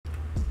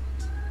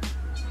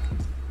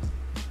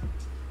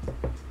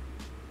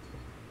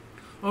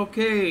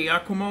Okay,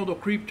 Akumaldo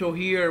Crypto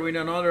here with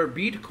another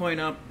Bitcoin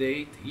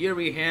update. Here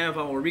we have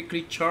our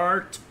weekly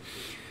chart.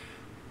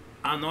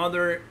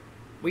 Another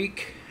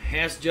week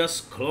has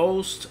just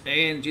closed,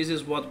 and this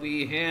is what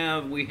we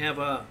have. We have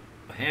a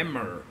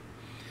hammer.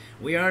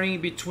 We are in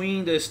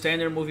between the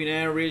standard moving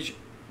average,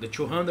 the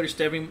 200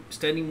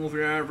 standing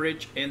moving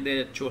average, and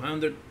the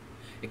 200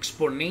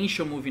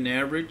 exponential moving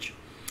average.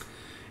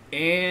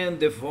 And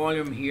the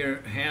volume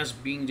here has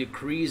been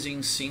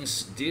decreasing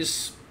since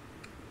this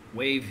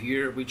wave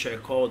here, which I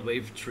called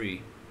wave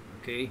 3.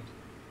 Okay,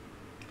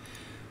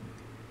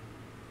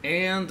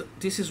 and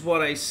this is what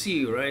I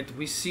see, right?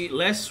 We see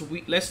last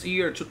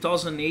year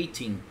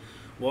 2018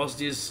 was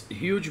this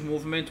huge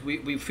movement.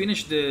 We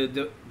finished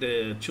the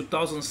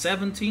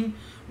 2017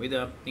 with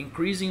an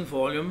increasing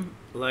volume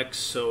like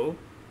so,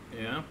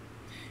 yeah,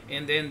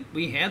 and then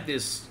we had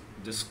this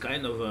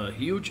kind of a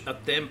huge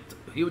attempt,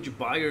 huge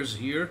buyers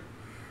here,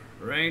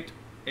 right?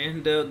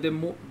 And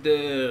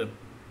the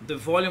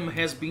volume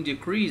has been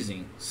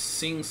decreasing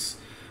since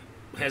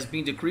had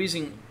been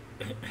decreasing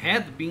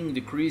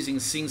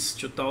since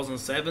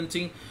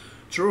 2017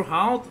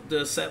 throughout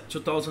the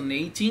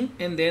 2018,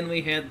 and then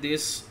we had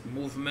this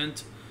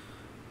movement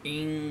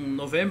in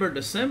November,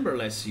 December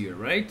last year,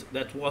 right?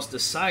 That was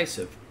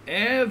decisive.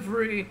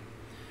 Every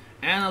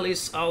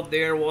analyst out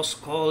there was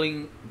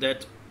calling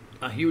that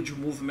a huge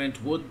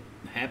movement would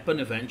happen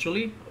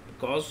eventually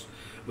because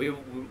we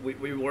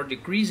were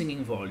decreasing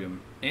in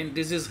volume, and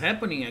this is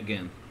happening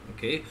again.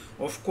 Okay,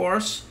 of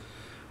course,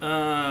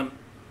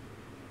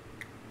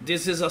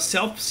 this is a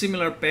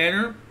self-similar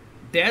pattern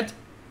that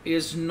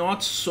is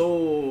not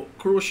so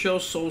crucial,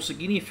 so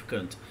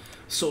significant.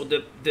 So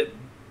the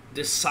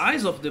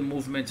size of the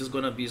movement is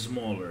gonna be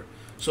smaller.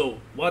 So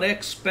what I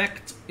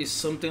expect is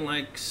something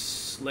like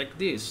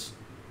this,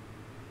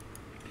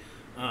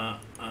 a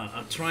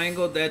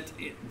triangle that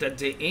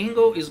the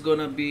angle is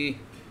gonna be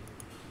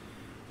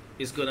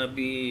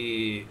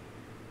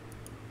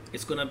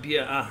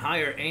a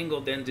higher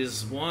angle than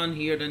this one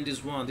here, than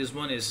this one. This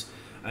one is,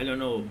 I don't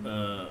know,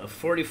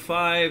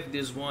 45.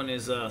 This one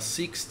is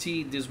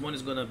 60. This one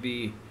is gonna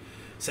be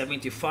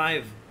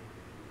 75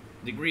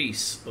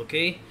 degrees.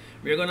 Okay,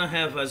 we're gonna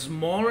have a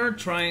smaller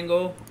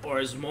triangle or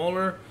a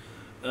smaller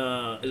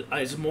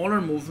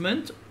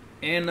movement,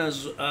 and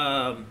as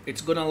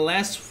it's gonna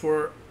last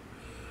for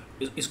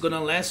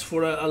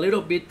a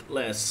little bit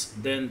less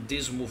than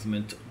this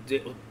movement.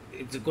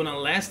 It's gonna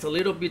last a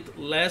little bit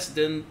less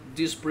than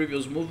this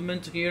previous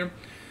movement here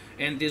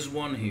and this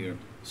one here.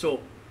 So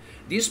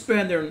this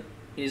pattern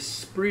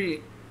is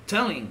pretty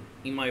telling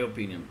in my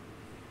opinion,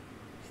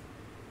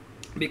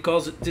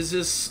 because this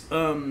is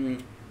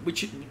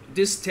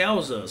this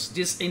tells us,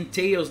 this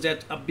entails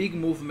that a big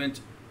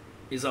movement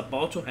is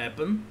about to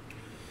happen.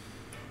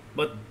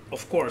 But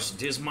of course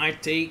this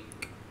might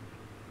take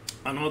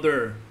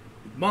another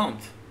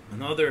month,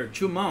 another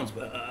 2 months,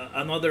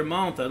 another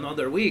month,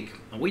 another week.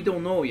 We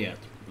don't know yet.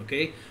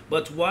 Okay,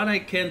 but what I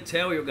can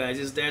tell you guys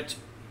is that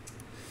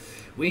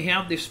we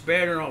have this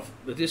pattern of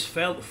this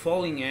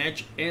falling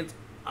edge, and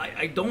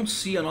I don't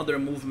see another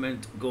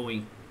movement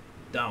going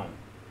down,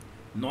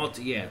 not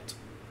yet.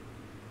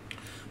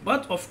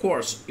 But of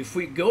course, if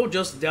we go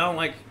just down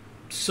like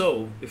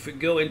so, if we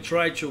go and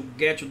try to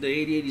get to the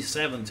 80, 80,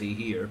 70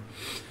 here,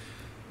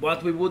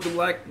 what we would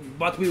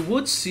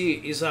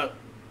see is a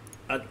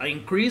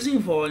increasing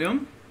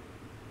volume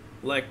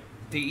like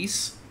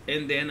this,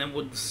 and then I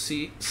would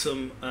see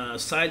some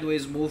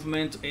sideways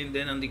movement, and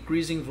then a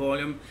decreasing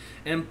volume,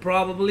 and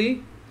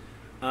probably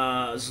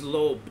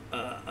slope,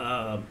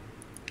 a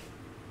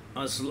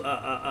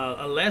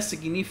less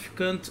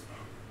significant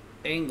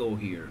angle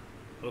here.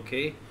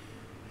 Okay,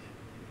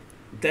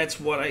 that's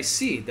what I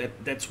see.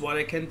 That's what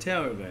I can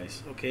tell you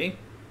guys. Okay,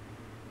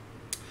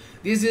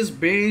 this is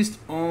based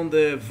on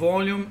the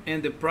volume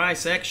and the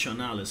price action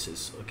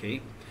analysis.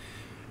 Okay,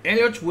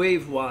 Elliott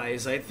wave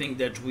wise, I think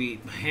that we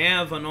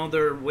have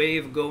another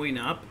wave going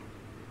up.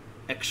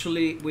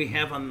 Actually, we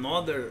have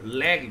another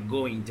leg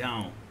going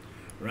down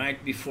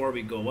right before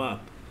we go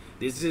up.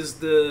 This is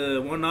the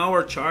 1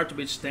 hour chart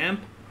with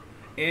stamp,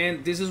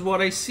 and this is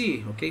what I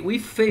see. Okay, we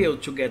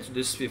failed to get to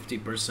this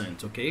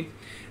 50%. Okay,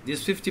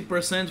 this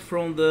 50%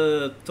 from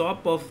the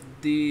top of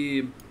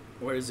the,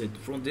 where is it,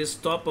 from this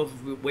top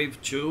of wave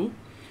 2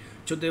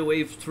 to the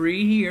wave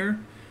 3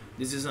 here.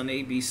 This is an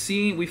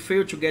ABC. We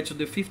failed to get to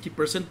the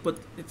 50%, but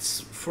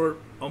it's for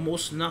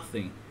almost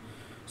nothing.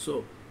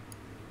 So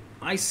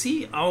I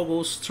see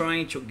almost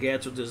trying to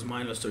get to this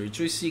minus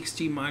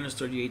 3360, minus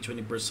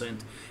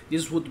 3820%.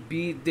 This would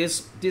be,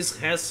 this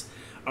has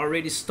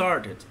already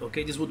started.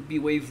 Okay, this would be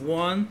wave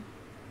 1,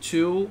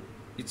 2.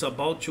 It's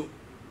about to,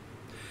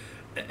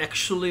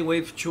 actually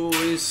wave 2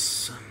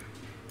 is,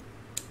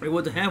 we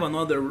would have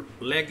another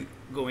leg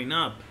going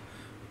up.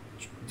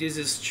 This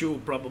is 2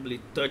 probably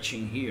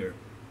touching here.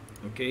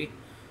 Okay,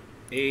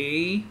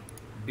 A,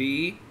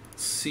 B,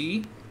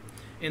 C,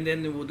 and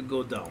then it would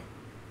go down.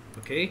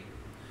 Okay,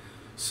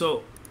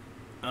 so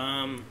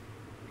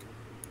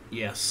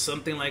Yes,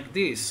 something like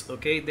this.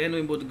 Okay, then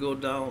we would go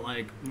down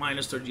like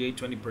minus 38,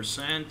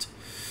 20%.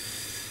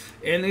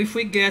 And if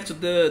we get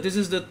this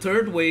is the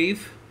third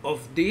wave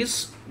of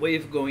this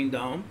wave going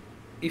down.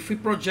 If we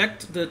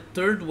project the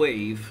third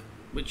wave,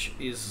 which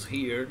is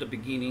here, the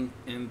beginning,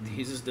 and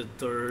this is the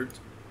third,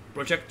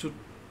 project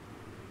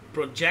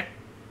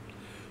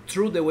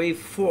through the wave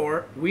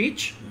 4,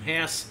 which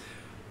has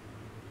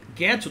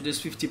get to this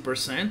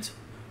 50%.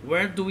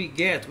 Where do we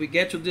get? We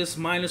get to this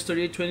minus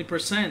 38,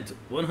 20%,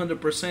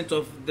 100%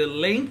 of the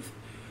length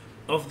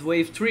of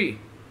wave 3,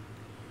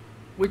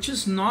 which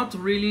is not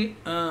really,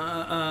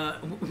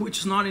 which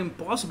is not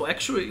impossible,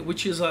 actually,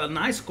 which is a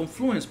nice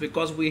confluence,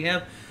 because we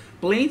have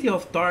plenty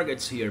of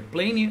targets here,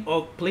 plenty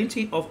of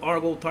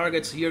algo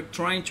targets here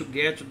trying to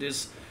get to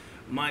this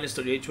minus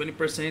 38,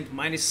 20%,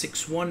 minus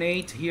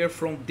 618 here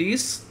from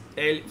this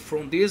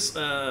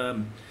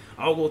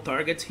algo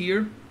target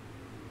here.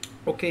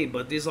 Okay,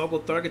 but this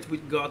algo target we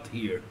got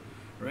here,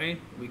 right?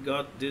 We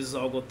got this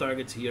algo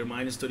target here,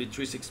 minus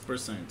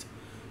 33.6%.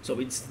 So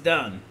it's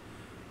done,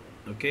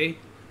 okay?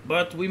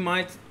 But we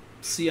might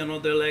see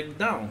another leg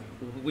down,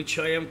 which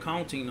I am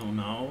counting on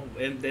now.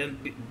 And then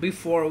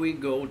before we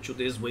go to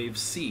this wave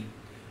C,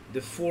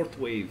 the fourth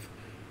wave,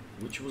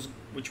 which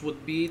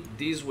would be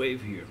this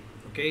wave here,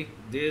 okay?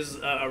 This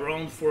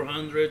around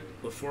 400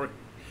 or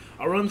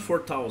around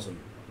 4,000,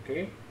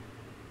 okay?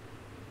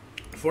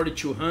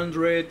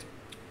 4,200.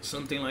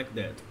 Something like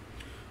that.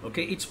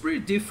 Okay, it's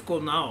pretty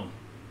difficult now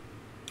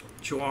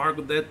to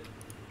argue that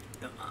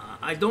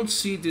I don't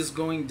see this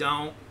going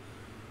down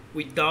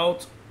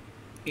without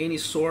any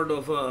sort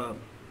of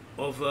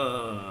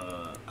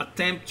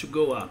attempt to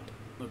go up.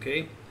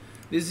 Okay,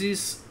 this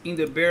is in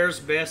the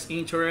bear's best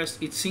interest.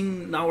 It's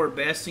in our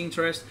best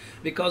interest,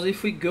 because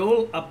if we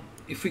go up,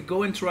 if we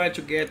go and try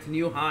to get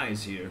new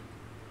highs here,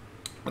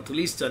 at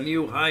least a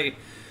new high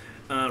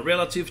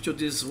relative to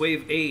this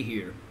wave A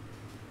here,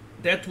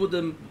 that would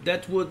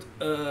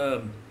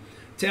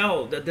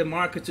tell that the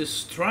market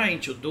is trying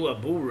to do a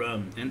bull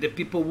run, and the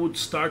people would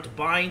start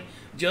buying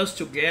just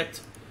to get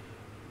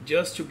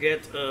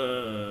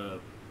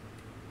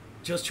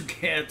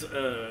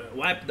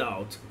wiped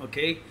out,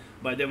 okay,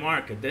 by the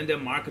market. Then the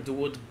market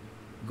would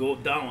go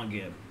down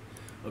again.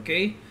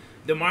 Okay,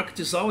 the market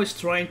is always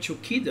trying to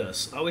kid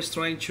us, always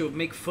trying to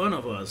make fun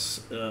of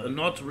us.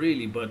 Not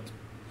really, but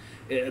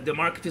the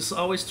market is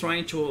always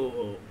trying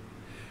to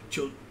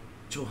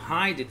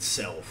hide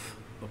itself.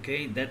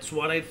 Okay, that's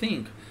what I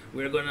think.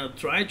 We're gonna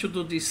try to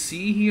do this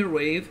C here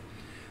wave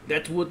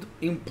that would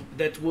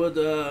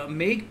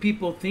make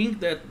people think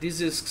that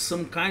this is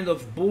some kind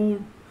of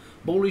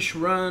bullish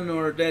run,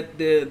 or that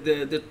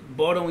the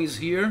bottom is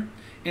here,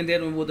 and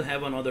then we would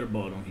have another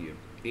bottom here,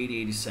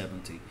 80, 80,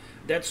 70.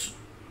 That's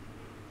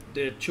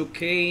the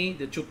 2K,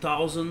 the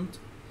 2000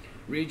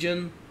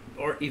 region,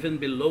 or even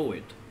below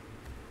it.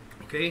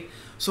 Okay,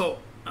 so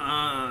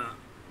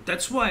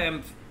that's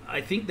why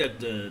I think that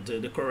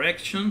the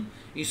correction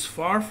is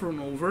far from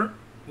over.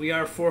 We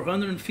are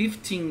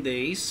 415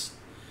 days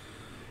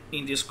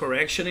in this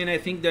correction, and I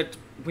think that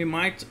we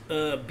might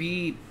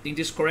be in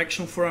this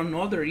correction for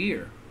another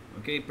year.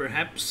 Okay,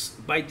 perhaps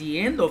by the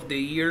end of the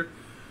year,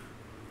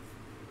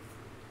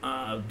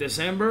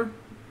 December,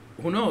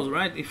 who knows,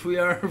 right? If we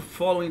are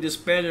following this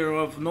pattern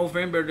of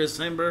November,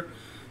 December,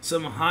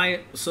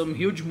 some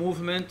huge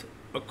movement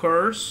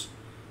occurs.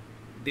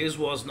 This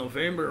was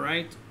November,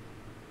 right?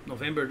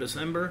 November,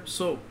 December,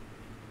 so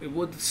we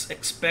would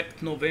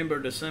expect November,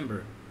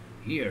 December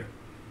here.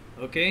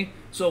 Okay,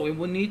 so we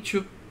would need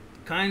to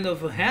kind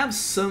of have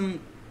some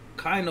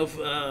kind of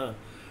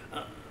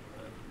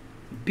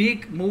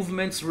big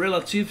movements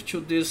relative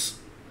to this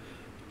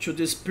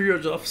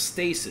period of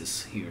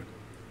stasis here,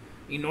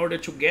 in order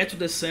to get to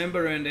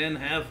December and then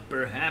have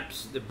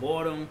perhaps the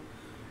bottom,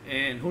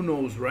 and who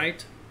knows,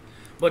 right?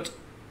 But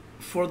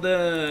for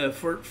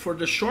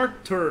the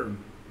short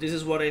term, this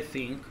is what I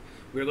think.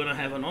 We're gonna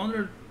have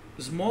another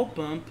small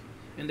pump,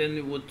 and then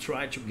we would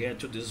try to get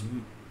to those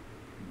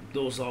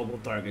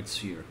algo targets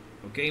here.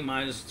 Okay,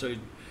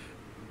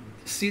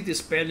 see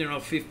this pattern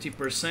of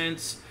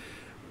 50%.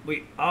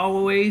 We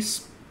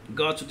always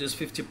got to this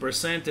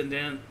 50% and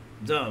then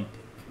dump.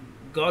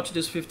 Got to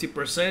this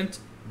 50%,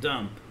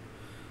 dump.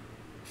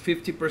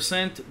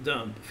 50%,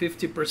 dump.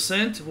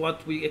 50%.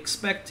 What we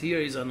expect here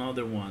is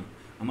another one,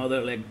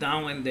 another leg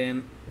down, and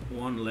then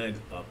one leg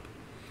up.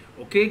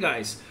 Okay,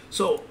 guys.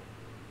 So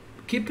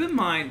keep in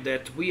mind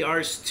that we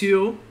are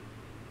still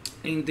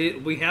in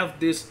we have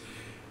this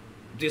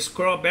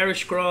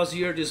bearish cross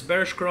here, this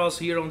bearish cross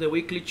here on the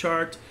weekly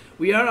chart.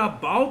 We are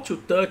about to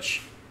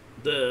touch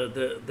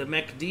the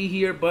MACD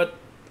here, but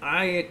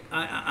I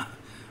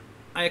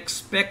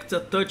expect a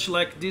touch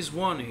like this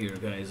one here,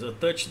 guys. A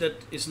touch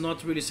that is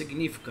not really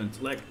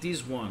significant, like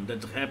this one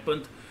that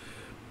happened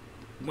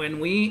when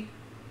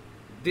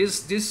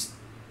this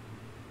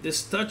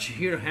touch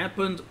here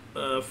happened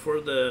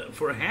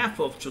for half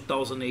of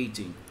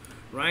 2018,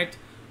 right?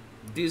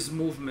 This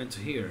movement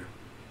here.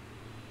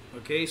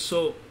 Okay,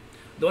 so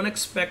don't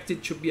expect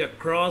it to be a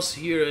cross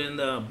here in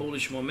the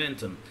bullish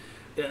momentum.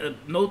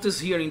 Notice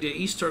here in the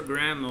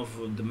histogram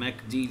of the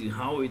MACD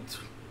how it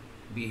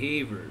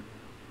behaved.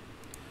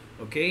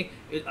 Okay,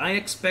 I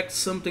expect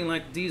something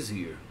like this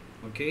here.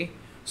 Okay,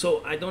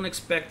 so I don't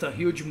expect a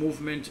huge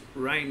movement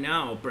right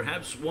now.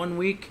 Perhaps 1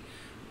 week,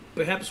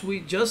 perhaps we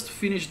just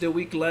finish the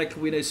week like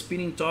with a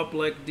spinning top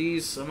like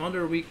this.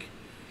 Another week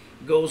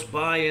goes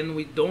by and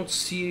we don't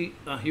see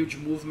a huge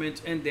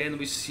movement, and then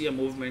we see a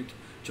movement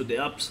to the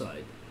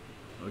upside.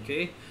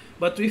 Okay,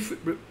 but if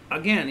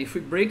again, if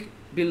we break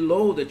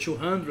below the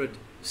 200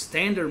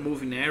 standard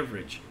moving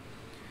average,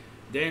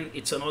 then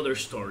it's another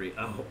story,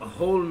 a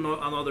whole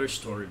another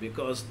story,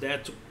 because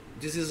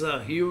this is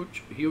a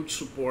huge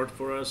support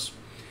for us,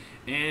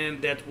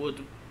 and that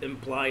would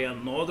imply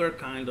another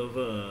kind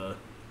of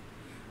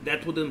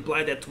that would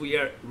imply that we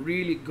are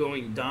really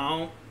going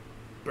down,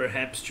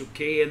 perhaps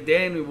 2K, and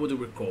then we would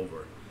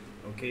recover.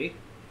 Okay,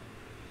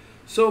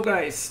 so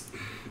guys,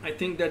 I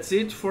think that's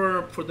it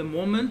for the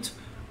moment.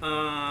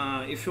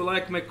 If you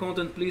like my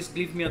content, please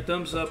give me a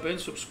thumbs up and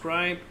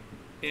subscribe,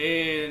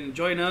 and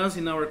join us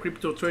in our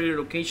Crypto Trader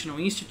Educational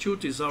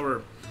Institute. Is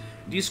our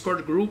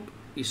Discord group.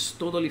 It's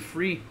totally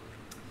free.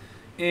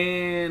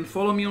 And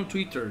follow me on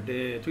Twitter.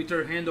 The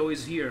Twitter handle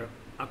is here,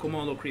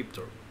 Acomodo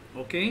Crypto.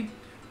 Okay,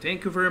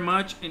 thank you very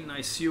much, and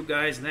I see you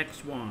guys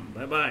next one.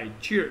 Bye bye.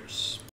 Cheers.